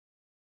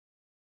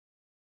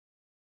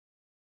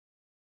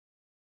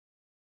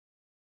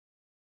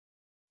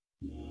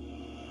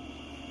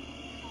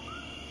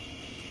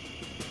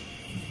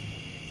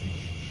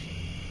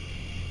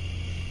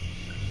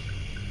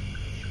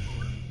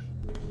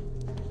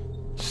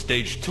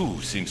Stage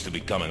 2 seems to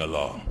be coming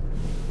along.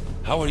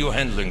 How are you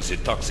handling the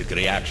toxic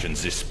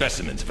reactions these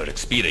specimens were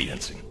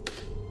experiencing?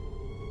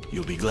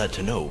 You'll be glad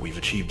to know we've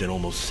achieved an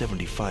almost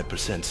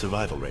 75%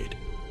 survival rate.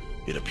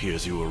 It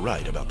appears you were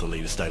right about the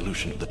latest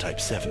dilution of the Type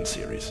 7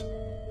 series.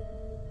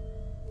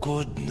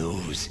 Good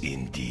news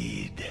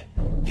indeed.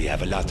 We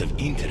have a lot of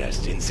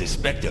interest in the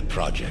Spectre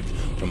project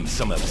from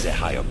some of the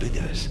higher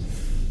bidders.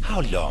 How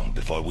long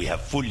before we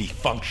have fully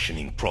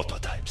functioning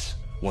prototypes?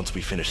 Once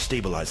we finish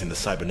stabilizing the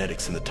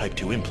cybernetics in the Type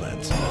 2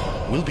 implants,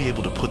 we'll be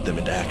able to put them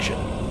into action.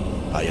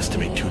 I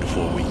estimate 2 to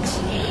 4 weeks.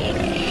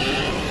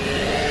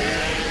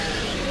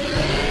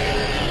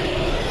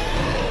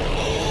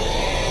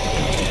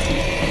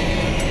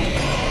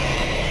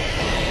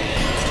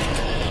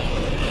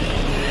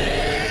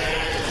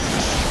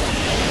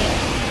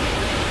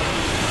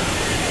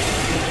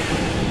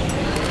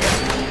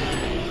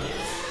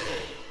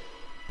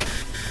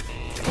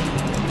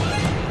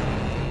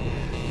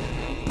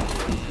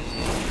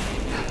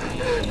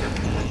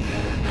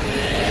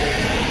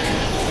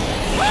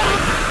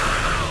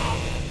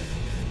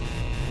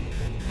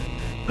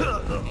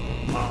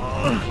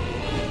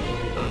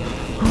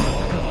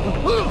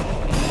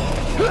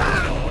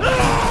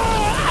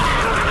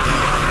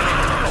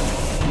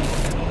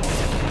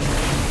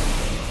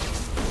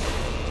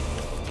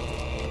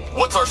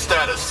 What's our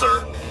status,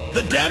 sir?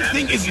 The damn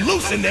thing is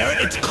loose in there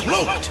and it's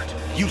cloaked!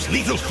 Use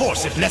lethal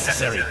force if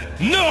necessary.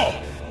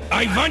 No!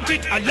 I want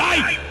it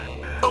alive!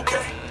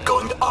 Okay,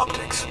 going to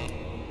optics.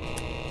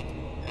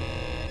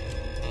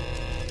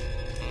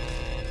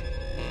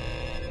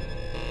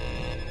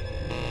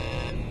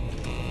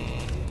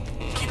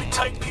 Keep it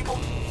tight, people.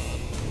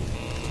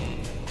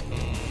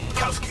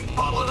 Kowski,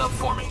 bottle it up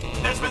for me.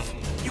 Nesmith,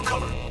 you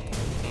cover.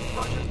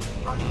 Roger,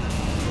 roger.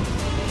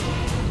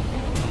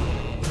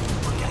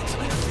 We're getting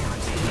some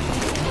interference.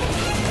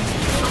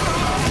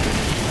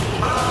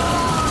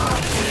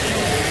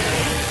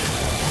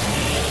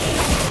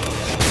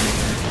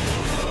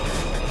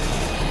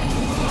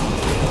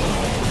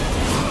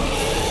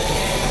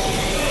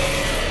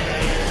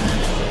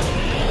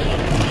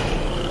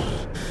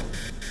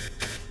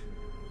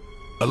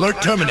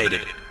 Alert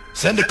terminated.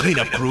 Send a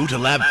cleanup crew to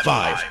Lab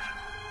 5.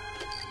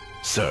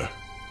 Sir,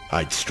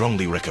 I'd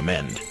strongly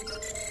recommend.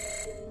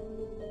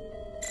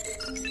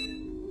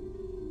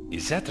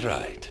 Is that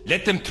right?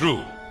 Let them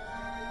through.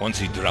 Once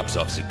he drops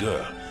off the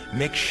girl,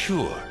 make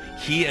sure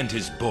he and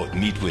his boat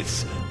meet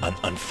with an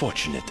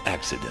unfortunate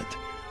accident.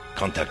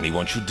 Contact me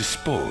once you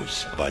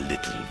dispose of our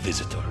little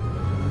visitor.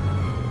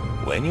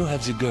 When you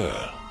have the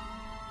girl,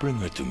 bring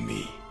her to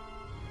me.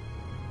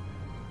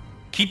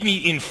 Keep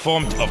me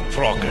informed of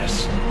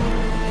progress.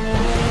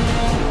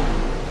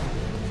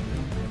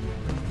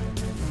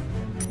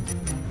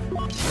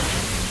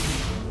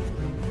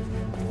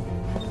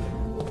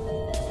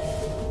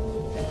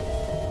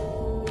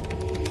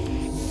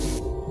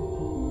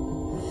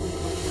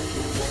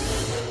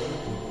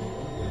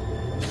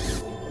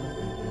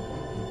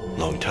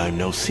 Long time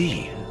no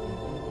see.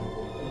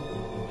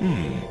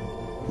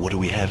 What do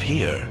we have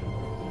here?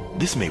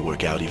 This may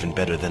work out even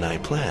better than I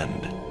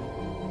planned.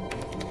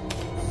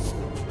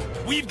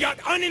 We've got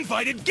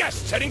uninvited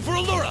guests heading for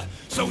Allura,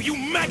 so you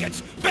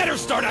maggots better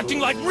start acting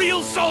like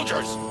real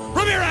soldiers!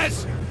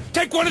 Ramirez!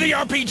 Take one of the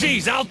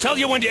RPGs, I'll tell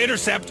you when to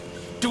intercept.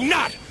 Do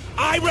not,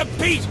 I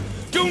repeat,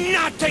 do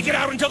not take it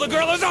out until the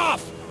girl is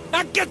off!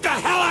 Now get the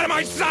hell out of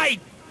my sight!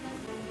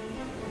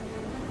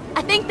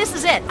 I think this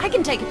is it. I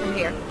can take it from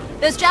here.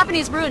 Those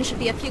Japanese ruins should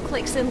be a few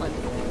clicks inland.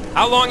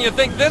 How long you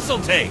think this'll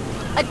take?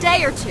 A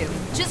day or two.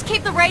 Just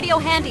keep the radio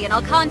handy and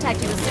I'll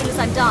contact you as soon as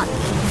I'm done.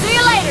 See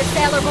you later,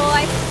 sailor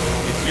boy!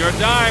 It's your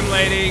dime,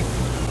 lady.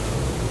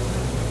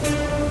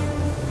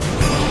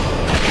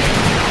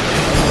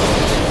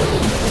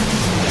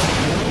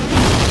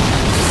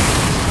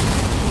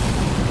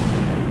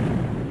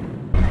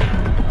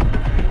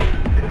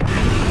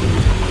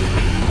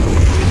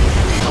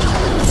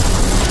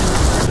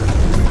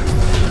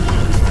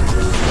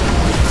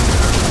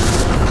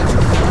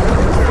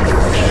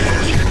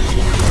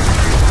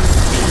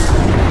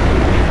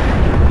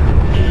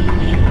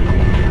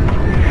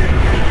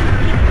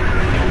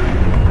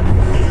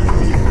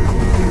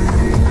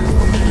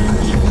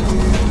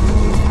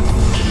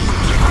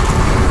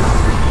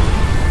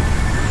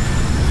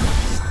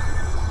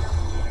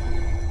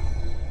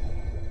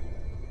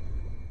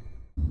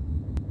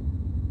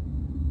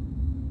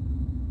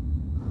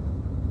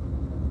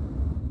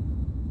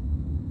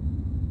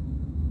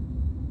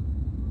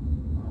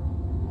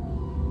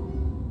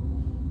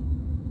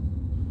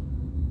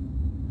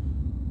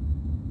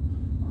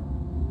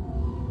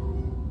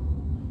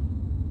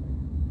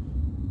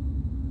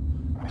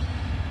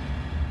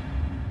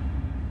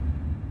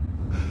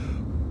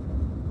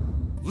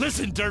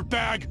 Listen,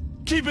 dirtbag!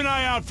 Keep an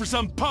eye out for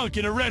some punk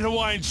in a red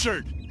Hawaiian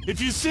shirt. If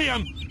you see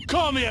him,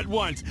 call me at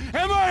once.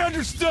 Am I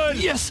understood?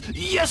 Yes,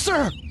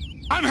 sir!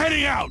 I'm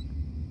heading out!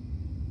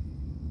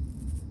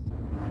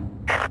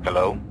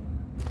 Hello?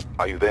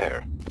 Are you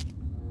there?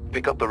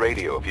 Pick up the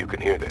radio if you can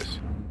hear this.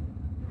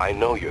 I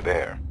know you're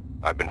there.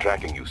 I've been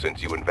tracking you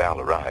since you and Val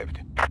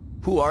arrived.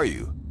 Who are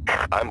you?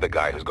 I'm the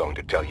guy who's going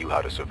to tell you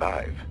how to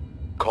survive.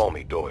 Call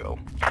me Doyle.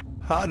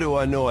 How do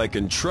I know I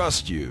can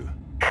trust you?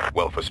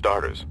 Well, for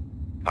starters,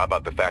 how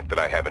about the fact that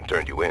I haven't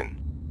turned you in?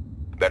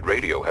 That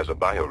radio has a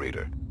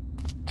bioreader.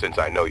 Since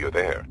I know you're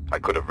there, I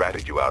could have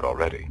ratted you out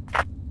already.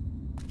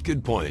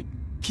 Good point.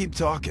 Keep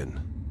talking.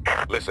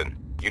 Listen,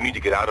 you need to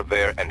get out of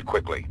there and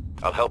quickly.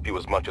 I'll help you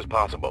as much as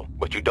possible,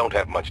 but you don't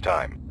have much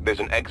time. There's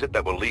an exit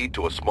that will lead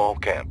to a small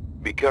camp.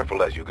 Be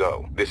careful as you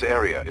go. This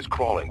area is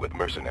crawling with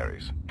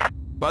mercenaries.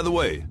 By the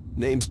way,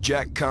 name's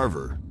Jack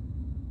Carver.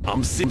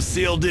 I'm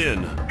sealed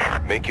in.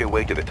 Make your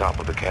way to the top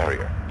of the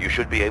carrier. You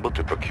should be able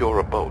to procure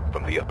a boat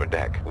from the upper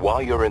deck.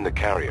 While you're in the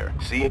carrier,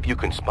 see if you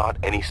can spot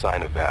any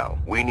sign of Val.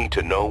 We need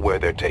to know where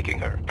they're taking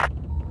her.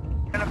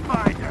 Gonna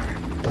find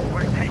her.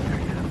 We're taking her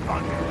to the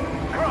bunker.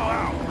 Throw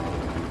out!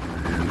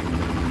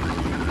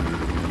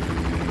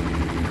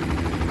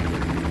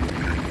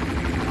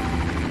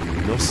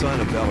 No sign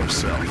of Val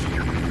herself,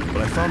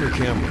 but I found her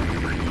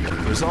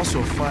camera. There's also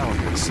a file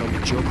here with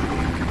some joker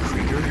named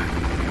Krieger.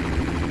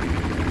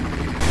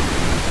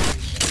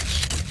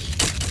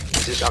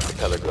 This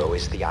archipelago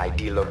is the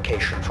ideal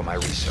location for my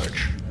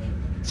research.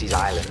 These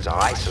islands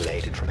are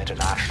isolated from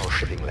international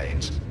shipping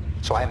lanes,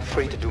 so I am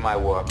free to do my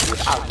work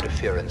without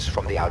interference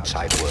from the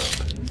outside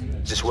world.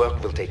 This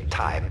work will take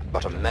time,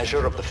 but a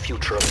measure of the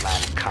future of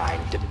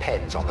mankind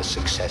depends on the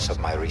success of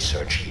my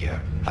research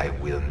here. I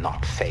will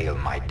not fail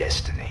my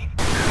destiny.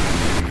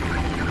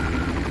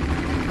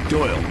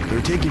 Doyle,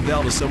 they're taking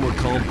Val to somewhere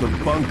called the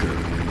Bunker.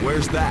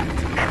 Where's that?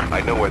 I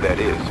know where that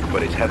is,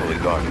 but it's heavily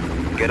guarded.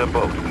 Get a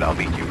boat and I'll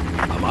meet you.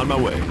 I'm on my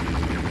way.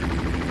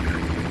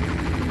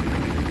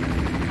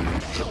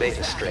 The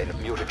beta strain of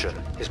mutagen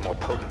is more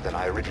potent than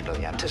I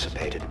originally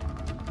anticipated.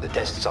 The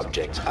test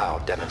subjects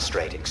are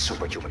demonstrating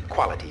superhuman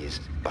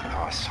qualities, but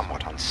are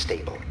somewhat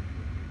unstable.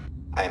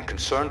 I am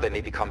concerned they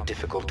may become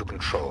difficult to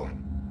control.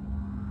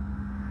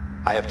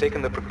 I have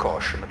taken the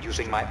precaution of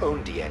using my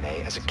own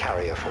DNA as a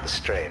carrier for the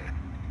strain.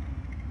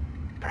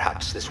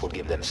 Perhaps this will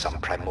give them some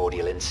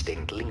primordial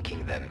instinct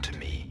linking them to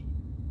me.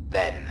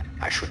 Then,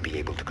 I should be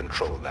able to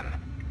control them.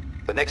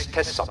 The next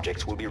test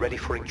subjects will be ready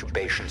for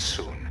incubation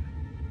soon.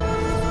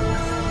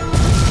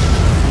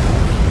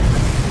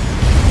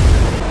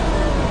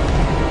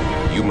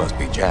 You must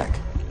be Jack.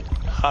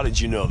 How did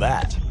you know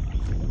that?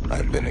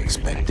 I've been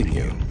expecting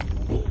you.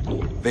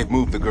 They've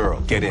moved the girl.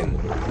 Get in.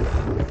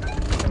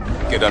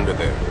 Get under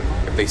there.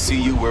 If they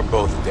see you, we're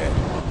both dead.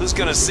 Who's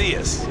gonna see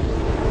us?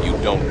 You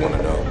don't want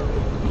to know.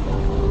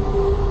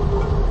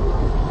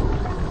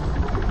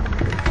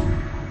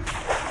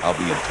 I'll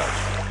be in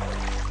touch.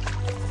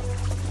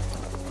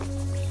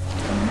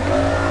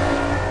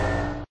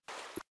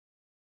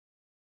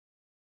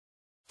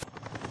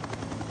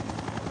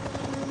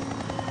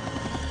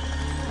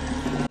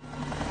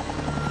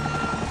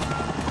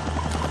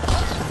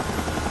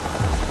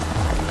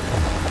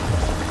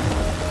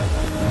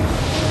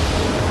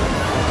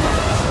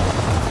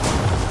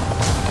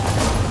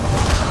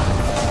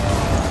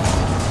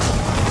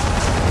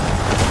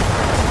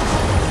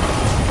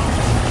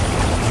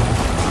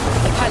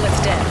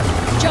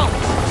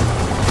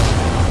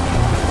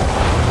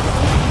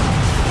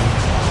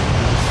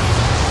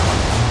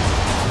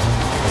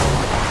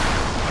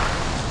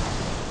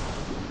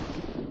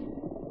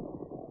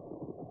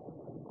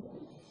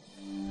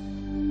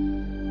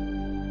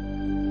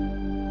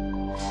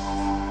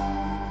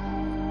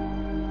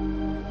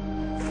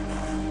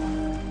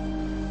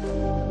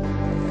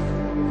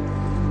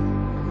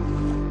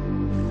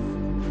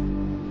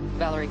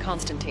 Valerie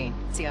Constantine,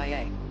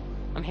 CIA.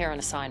 I'm here on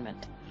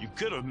assignment. You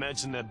could have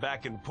mentioned that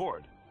back in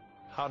port.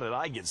 How did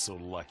I get so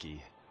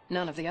lucky?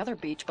 None of the other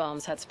beach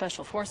bombs had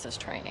special forces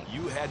training.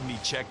 You had me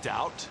checked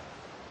out?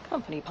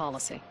 Company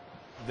policy.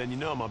 Then you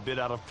know I'm a bit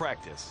out of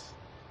practice.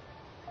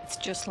 It's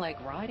just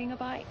like riding a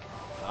bike.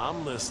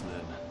 I'm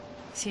listening.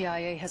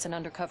 CIA has an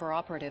undercover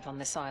operative on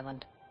this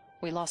island.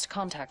 We lost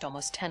contact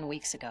almost 10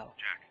 weeks ago.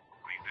 Jack,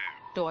 are you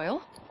there?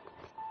 Doyle?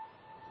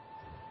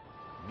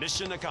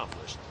 Mission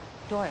accomplished.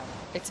 Doyle,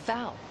 it's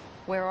Val.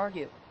 Where are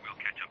you? We'll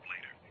catch up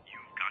later.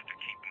 You've got to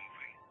keep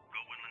moving. Go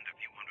inland a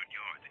few hundred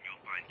yards and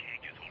you'll find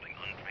cages holding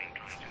untrained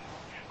Trojans.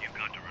 You've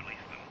got to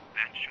release them.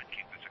 That should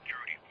keep the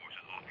security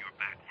forces off your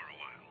back for a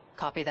while.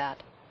 Copy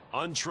that.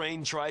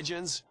 Untrained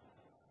Trigens?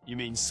 You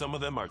mean some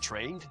of them are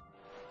trained?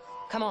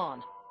 Come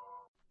on.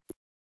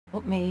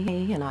 Help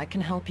me, and I can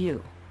help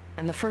you.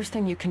 And the first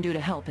thing you can do to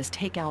help is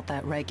take out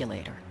that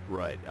regulator.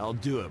 Right, I'll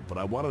do it, but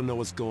I want to know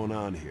what's going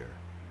on here.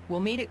 We'll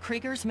meet at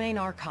Krieger's main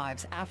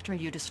archives after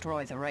you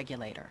destroy the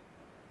regulator.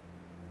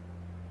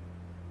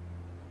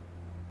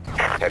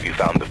 Have you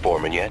found the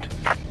foreman yet?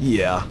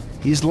 Yeah,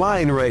 he's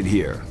lying right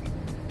here.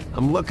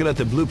 I'm looking at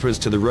the blueprints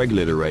to the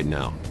regulator right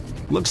now.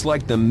 Looks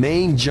like the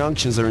main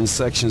junctions are in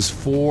sections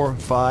 4,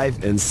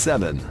 5, and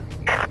 7.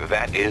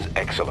 That is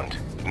excellent.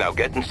 Now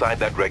get inside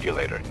that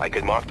regulator. I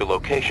can mark the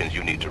locations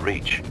you need to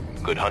reach.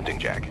 Good hunting,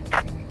 Jack.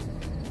 Good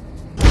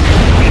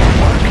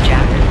work,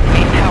 Jack.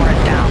 Main power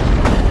is down.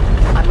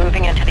 I'm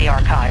moving into the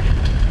archive.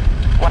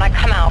 When I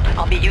come out,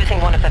 I'll be using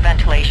one of the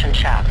ventilation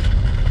shafts.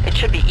 It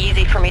should be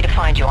easy for me to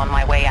find you on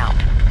my way out.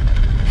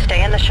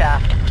 Stay in the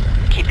shaft,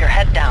 keep your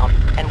head down,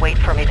 and wait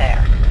for me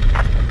there.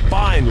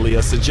 Finally,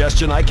 a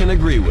suggestion I can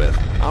agree with.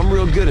 I'm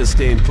real good at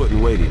staying put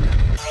and waiting.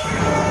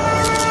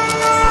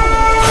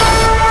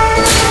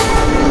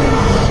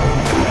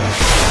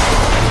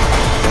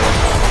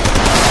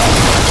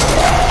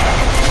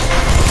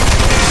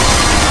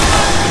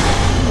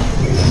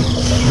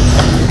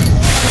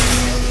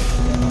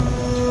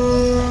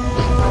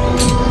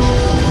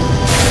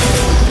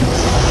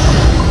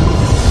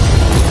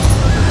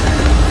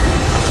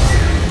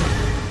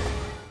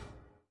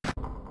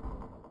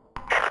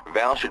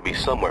 Val should be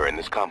somewhere in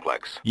this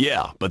complex.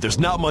 Yeah, but there's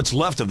not much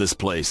left of this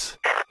place.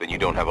 Then you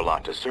don't have a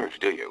lot to search,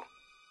 do you?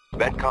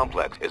 That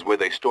complex is where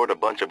they stored a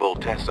bunch of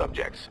old test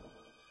subjects.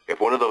 If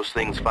one of those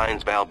things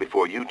finds Val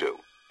before you do,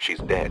 she's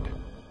dead.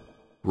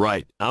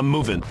 Right, I'm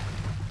moving.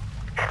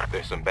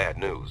 There's some bad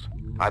news.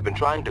 I've been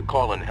trying to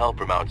call in help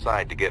from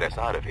outside to get us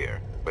out of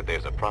here, but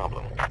there's a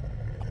problem.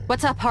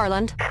 What's up,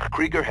 Harland?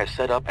 Krieger has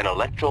set up an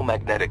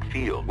electromagnetic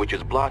field which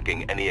is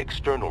blocking any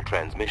external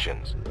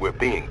transmissions. We're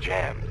being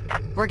jammed.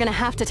 We're gonna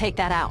have to take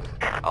that out.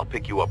 I'll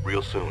pick you up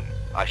real soon.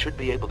 I should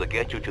be able to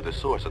get you to the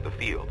source of the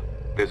field.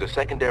 There's a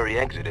secondary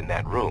exit in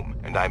that room,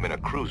 and I'm in a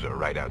cruiser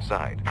right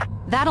outside.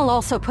 That'll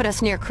also put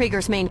us near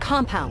Krieger's main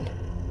compound.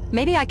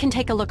 Maybe I can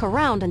take a look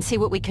around and see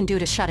what we can do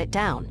to shut it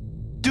down.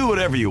 Do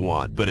whatever you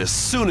want, but as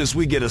soon as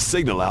we get a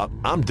signal out,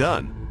 I'm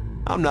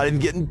done. I'm not even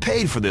getting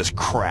paid for this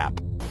crap.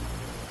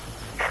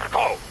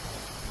 Cole!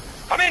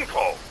 Come in,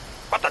 Cole!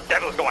 What the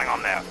devil's going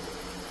on there?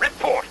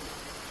 Report!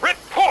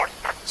 Report!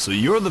 So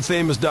you're the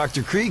famous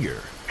Dr.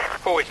 Krieger.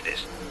 Who is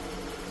this?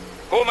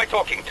 Who am I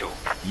talking to?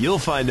 You'll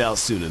find out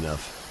soon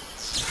enough.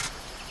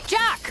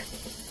 Jack!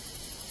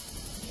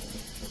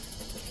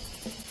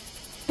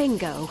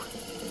 Bingo.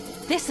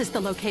 This is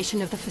the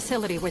location of the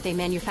facility where they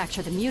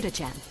manufacture the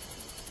mutagen.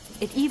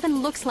 It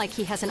even looks like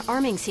he has an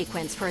arming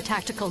sequence for a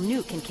tactical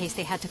nuke in case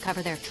they had to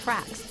cover their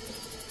tracks.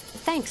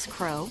 Thanks,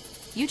 Crow.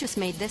 You just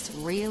made this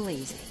real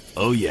easy.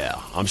 Oh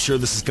yeah, I'm sure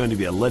this is going to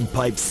be a lead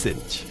pipe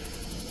cinch.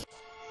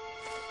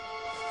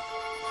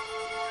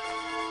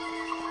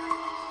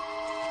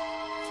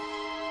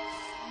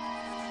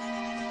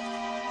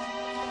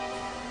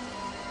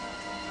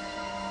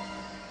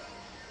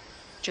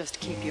 Just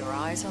keep your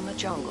eyes on the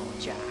jungle,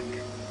 Jack.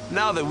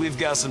 Now that we've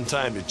got some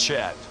time to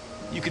chat,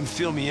 you can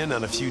fill me in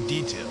on a few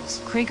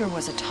details. Krieger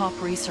was a top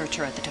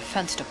researcher at the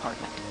Defense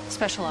Department,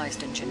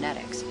 specialized in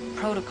genetics,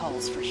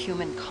 protocols for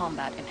human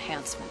combat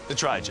enhancement. The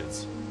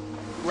Trigens.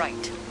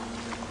 Right.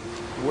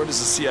 Where does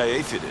the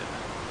CIA fit in?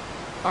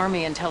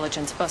 Army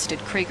intelligence busted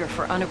Krieger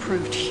for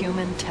unapproved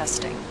human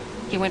testing.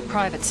 He went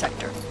private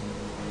sector.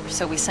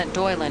 So we sent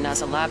Doyle in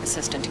as a lab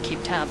assistant to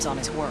keep tabs on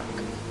his work.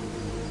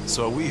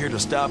 So are we here to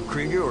stop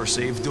Krieger or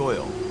save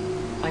Doyle?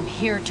 I'm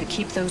here to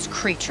keep those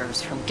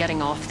creatures from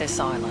getting off this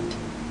island.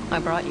 I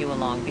brought you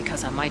along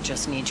because I might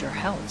just need your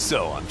help.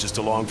 So I'm just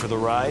along for the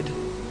ride?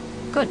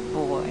 Good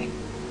boy.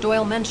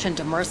 Doyle mentioned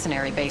a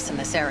mercenary base in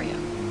this area.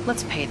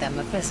 Let's pay them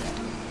a visit.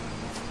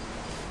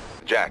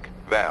 Jack,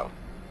 Val,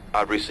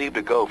 I've received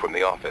a go from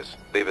the office.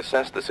 They've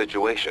assessed the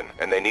situation,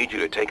 and they need you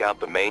to take out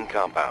the main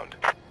compound.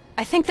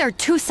 I think there are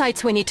two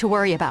sites we need to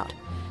worry about.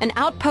 An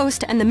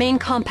outpost and the main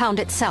compound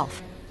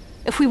itself.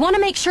 If we want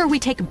to make sure we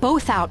take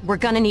both out, we're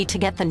gonna need to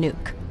get the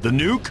nuke. The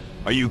nuke?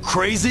 Are you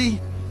crazy?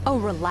 Oh,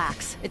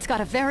 relax. It's got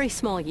a very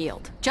small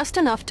yield. Just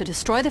enough to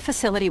destroy the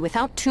facility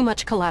without too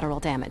much collateral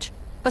damage.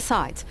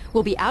 Besides,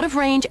 we'll be out of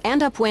range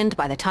and upwind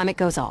by the time it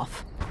goes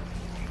off.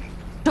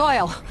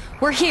 Doyle,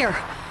 we're here.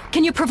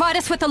 Can you provide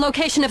us with the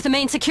location of the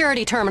main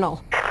security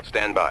terminal?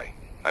 Stand by.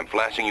 I'm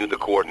flashing you the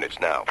coordinates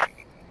now.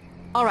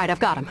 All right, I've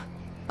got them.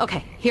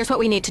 Okay, here's what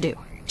we need to do.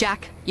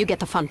 Jack, you get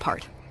the fun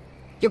part.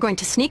 You're going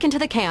to sneak into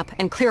the camp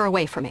and clear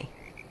away from me.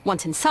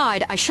 Once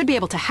inside, I should be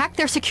able to hack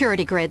their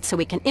security grid so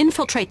we can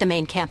infiltrate the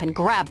main camp and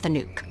grab the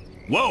nuke.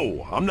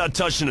 Whoa, I'm not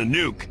touching a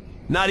nuke.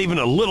 Not even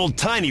a little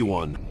tiny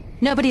one.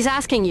 Nobody's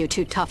asking you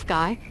to, tough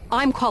guy.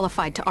 I'm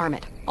qualified to arm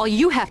it. All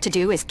you have to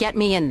do is get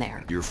me in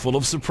there. You're full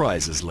of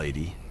surprises,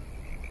 lady.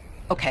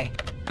 Okay,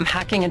 I'm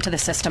hacking into the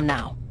system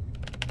now.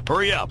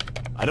 Hurry up.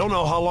 I don't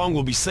know how long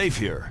we'll be safe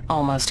here.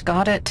 Almost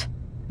got it.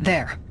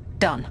 There.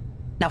 Done.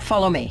 Now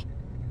follow me.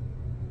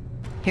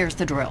 Here's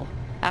the drill.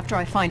 After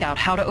I find out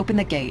how to open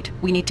the gate,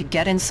 we need to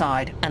get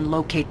inside and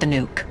locate the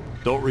nuke.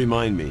 Don't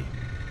remind me.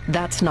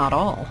 That's not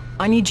all.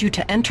 I need you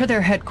to enter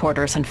their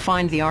headquarters and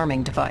find the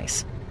arming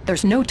device.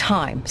 There's no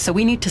time, so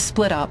we need to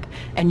split up,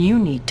 and you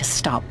need to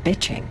stop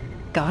bitching.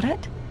 Got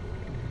it?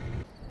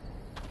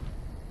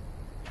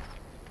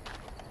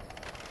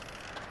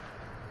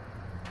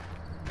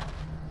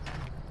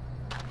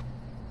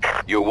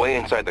 Your way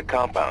inside the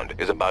compound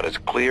is about as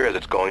clear as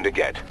it's going to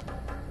get.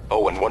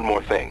 Oh, and one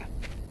more thing.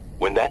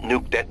 When that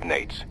nuke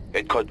detonates,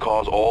 it could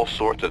cause all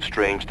sorts of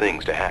strange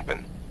things to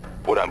happen.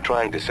 What I'm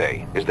trying to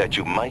say is that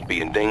you might be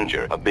in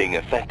danger of being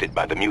affected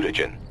by the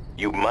mutagen.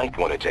 You might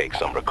want to take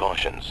some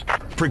precautions.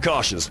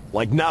 Precautions?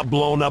 Like not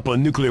blowing up a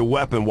nuclear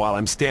weapon while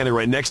I'm standing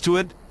right next to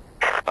it?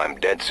 I'm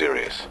dead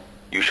serious.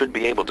 You should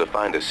be able to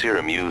find a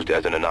serum used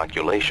as an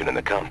inoculation in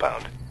the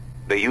compound.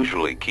 They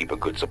usually keep a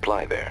good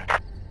supply there.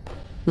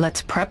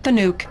 Let's prep the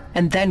nuke,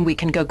 and then we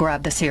can go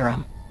grab the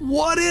serum.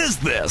 What is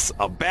this?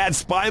 A bad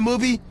spy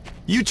movie?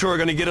 You two are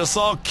gonna get us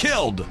all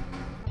killed!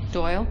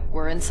 Doyle,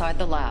 we're inside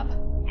the lab.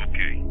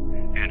 Okay.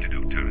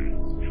 Antidote time.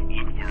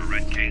 Look for a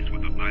red case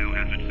with a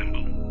biohazard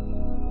symbol.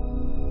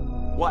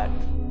 What?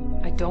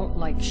 I don't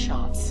like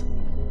shots.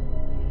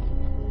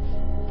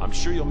 I'm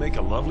sure you'll make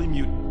a lovely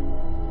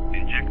mutant.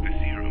 Inject the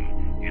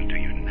serum into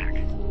your neck.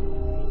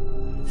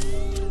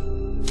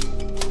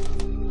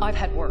 I've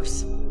had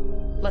worse.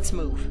 Let's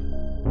move.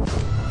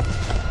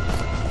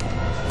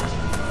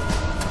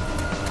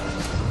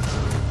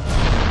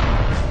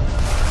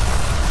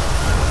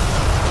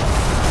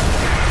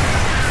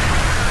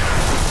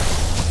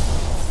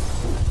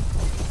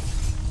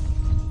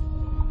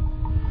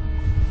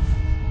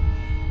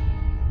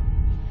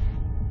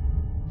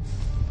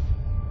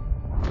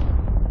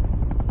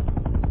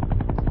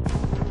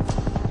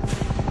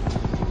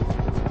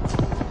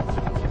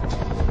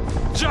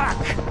 Jack!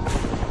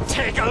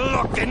 Take a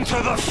look into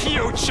the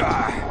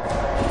future!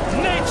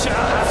 Nature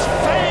has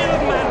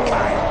failed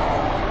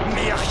mankind!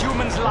 Mere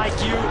humans like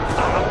you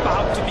are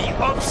about to be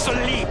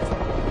obsolete!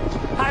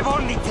 I've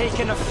only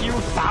taken a few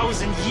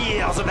thousand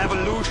years of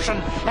evolution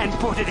and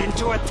put it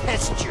into a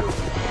test tube.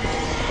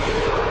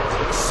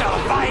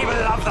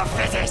 Survival of the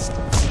fittest!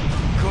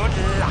 Good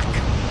luck!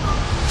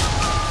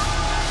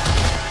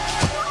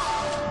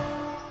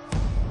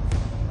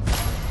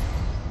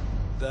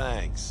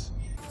 Thanks.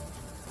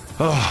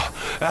 Oh,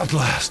 at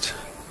last.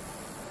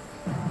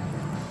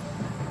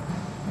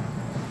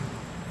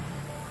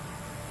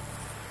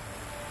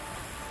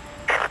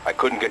 I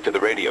couldn't get to the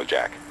radio,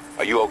 Jack.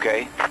 Are you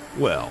okay?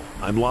 Well,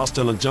 I'm lost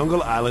on a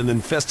jungle island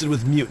infested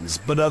with mutants,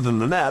 but other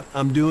than that,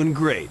 I'm doing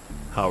great.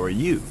 How are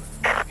you?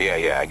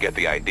 Yeah, I get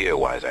the idea,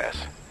 wise ass.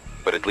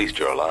 But at least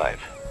you're alive.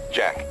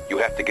 Jack, you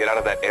have to get out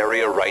of that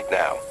area right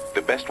now.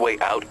 The best way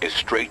out is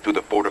straight through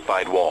the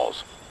fortified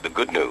walls. The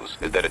good news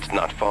is that it's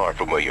not far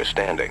from where you're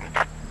standing.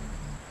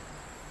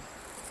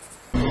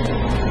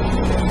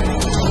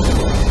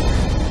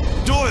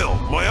 Doyle,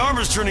 my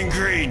armor's turning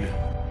green.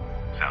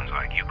 Sounds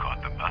like you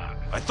caught the bug.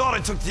 I thought I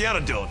took the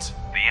antidote.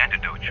 The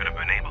antidote should have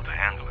been able to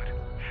handle it,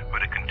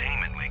 but a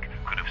containment leak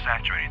could have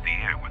saturated the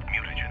air with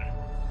mutagen.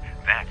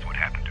 That's what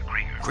happened to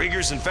Krieger.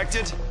 Krieger's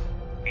infected?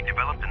 He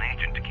developed an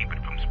agent to keep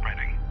it from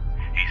spreading.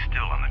 He's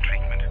still on the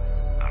treatment.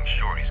 I'm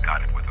sure he's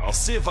got it with him. I'll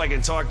see if I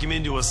can talk him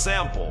into a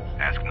sample.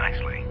 Ask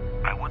nicely.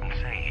 I wouldn't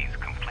say he's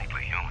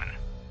completely human.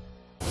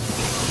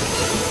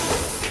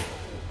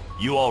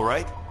 You all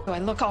right? Do I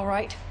look all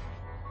right?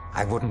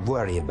 I wouldn't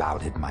worry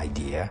about it, my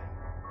dear.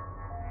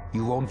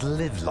 You won't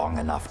live long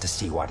enough to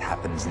see what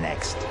happens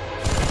next.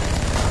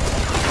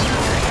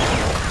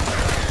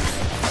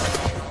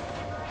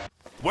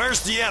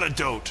 Where's the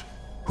antidote?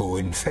 Who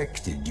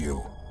infected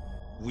you?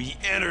 We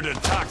entered a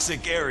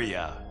toxic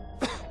area.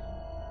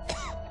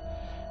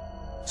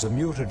 The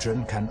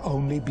mutagen can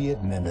only be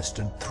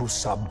administered through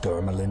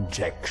subdermal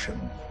injection.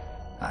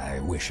 I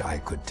wish I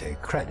could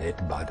take credit,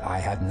 but I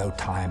had no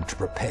time to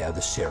prepare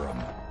the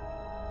serum.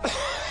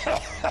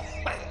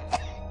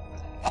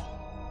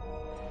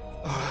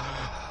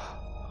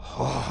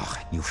 Oh,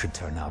 you should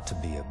turn out to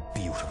be a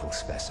beautiful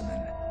specimen.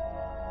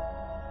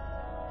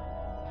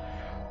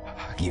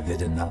 Give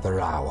it another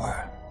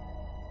hour.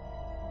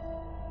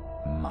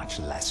 Much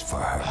less for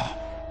her.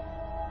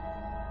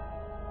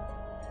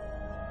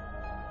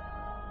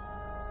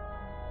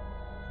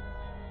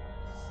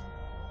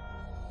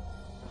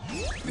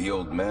 The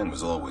old man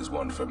was always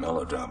one for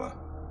melodrama.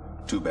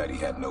 Too bad he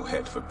had no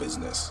head for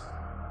business.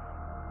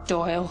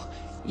 Doyle,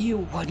 you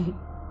wouldn't.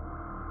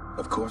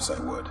 Of course I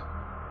would.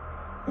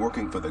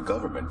 Working for the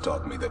government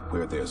taught me that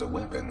where there's a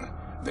weapon,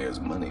 there's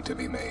money to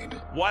be made.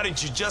 Why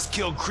didn't you just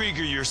kill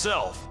Krieger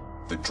yourself?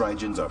 The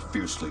Trigens are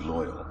fiercely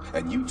loyal,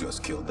 and you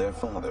just killed their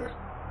father.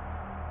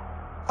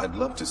 I'd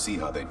love to see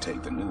how they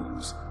take the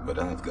news, but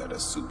I've got a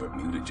super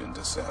mutagen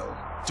to sell.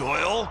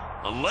 Doyle,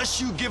 unless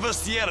you give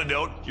us the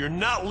antidote, you're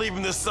not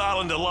leaving this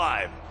island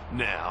alive.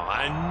 Now,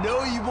 I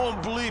know you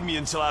won't believe me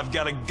until I've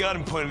got a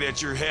gun pointed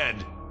at your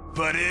head,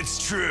 but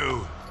it's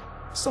true.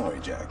 Sorry,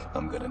 Jack,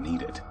 I'm gonna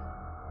need it.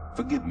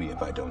 Forgive me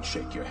if I don't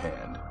shake your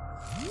hand.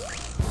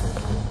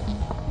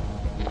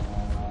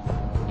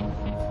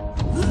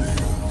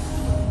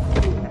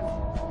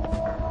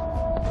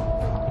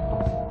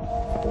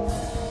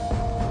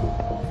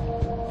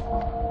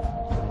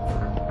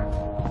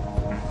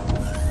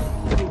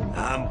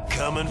 I'm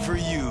coming for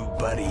you,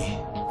 buddy.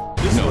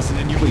 This wasn't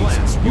in your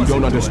plans. You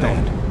don't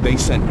understand. They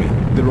sent me.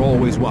 They're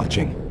always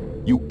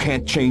watching. You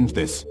can't change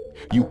this.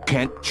 You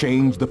can't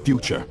change the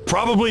future.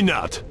 Probably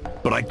not,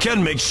 but I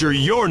can make sure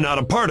you're not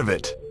a part of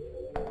it.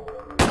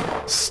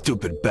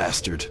 Stupid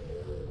bastard.